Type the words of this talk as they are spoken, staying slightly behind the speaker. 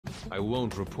I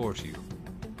won't report you,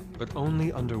 but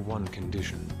only under one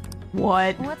condition.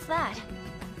 What? What's that?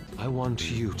 I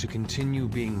want you to continue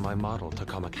being my model,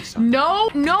 𝐂𝐚𝐥𝐸-san. No.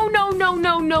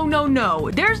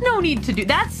 There's no need to do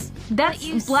that's But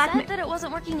you blackmail. said that it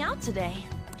wasn't working out today.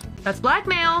 That's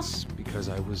blackmail. Because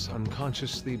I was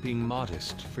unconsciously being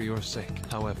modest for your sake.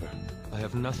 However, I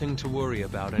have nothing to worry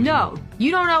about anymore. No,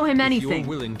 you don't owe him If anything. you're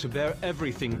willing to bear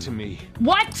everything to me,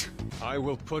 What? I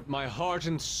will put my heart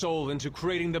and soul into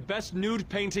creating the best nude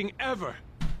painting ever.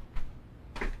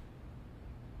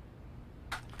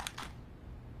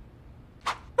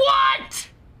 What?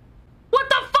 What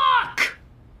the fuck?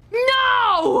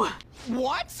 No!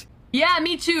 What? Yeah,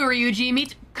 me too, Ryuji. Me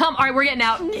too. Come, all right, we're getting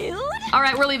out. Nude? All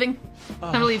right, we're leaving.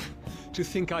 Time to leave. To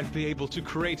think I'd be able to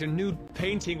create a nude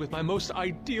painting with my most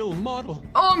ideal model.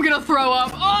 Oh, I'm gonna throw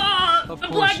up. Oh, Of the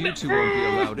course, blackmail. you two won't be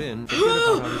allowed in. Forget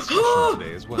about our discussion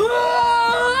today as well.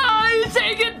 Ah,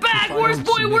 take it back. If I Worst don't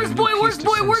boy, submit worst a boy, new worst piece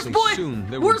boy, to worst Sensei boy. soon,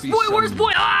 there will Worst be boy, worst some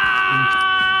boy. Ah!